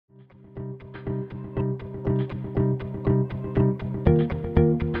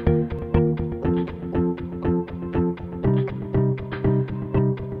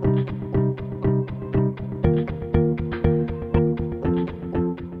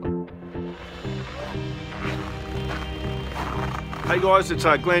Hey guys, it's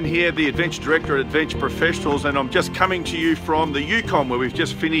Glenn here, the Adventure Director at Adventure Professionals, and I'm just coming to you from the Yukon where we've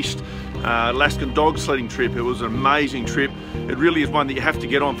just finished Alaskan dog sledding trip. It was an amazing trip. It really is one that you have to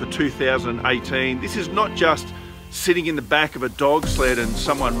get on for 2018. This is not just sitting in the back of a dog sled and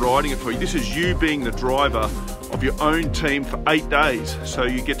someone riding it for you. This is you being the driver of your own team for 8 days. So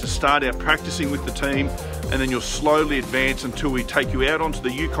you get to start out practicing with the team, and then you'll slowly advance until we take you out onto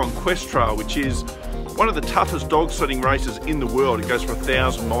the Yukon Quest Trail, which is one of the toughest dog sledding races in the world. It goes for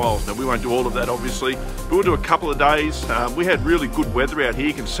 1,000 miles. Now we won't do all of that obviously, but we'll do a couple of days. We had really good weather out here.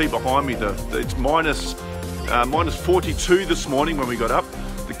 You can see behind me it's minus 42 this morning when we got up.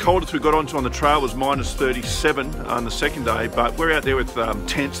 The coldest we got onto on the trail was minus 37 on the second day, but we're out there with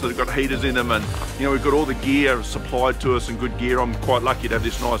tents that have got heaters in them, and you know, we've got all the gear supplied to us and good gear. I'm quite lucky to have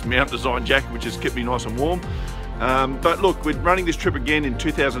this nice mount design jacket which has kept me nice and warm. But look, we're running this trip again in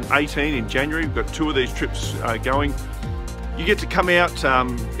 2018 in January. We've got 2 of these trips going. You get to come out,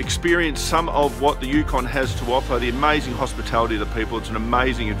 experience some of what the Yukon has to offer, the amazing hospitality of the people. It's an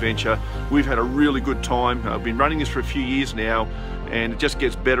amazing adventure. We've had a really good time. I've been running this for a few years now, and it just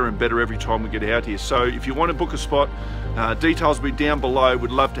gets better and better every time we get out here. So if you want to book a spot, details will be down below. We'd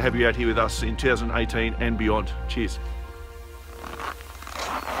love to have you out here with us in 2018 and beyond. Cheers.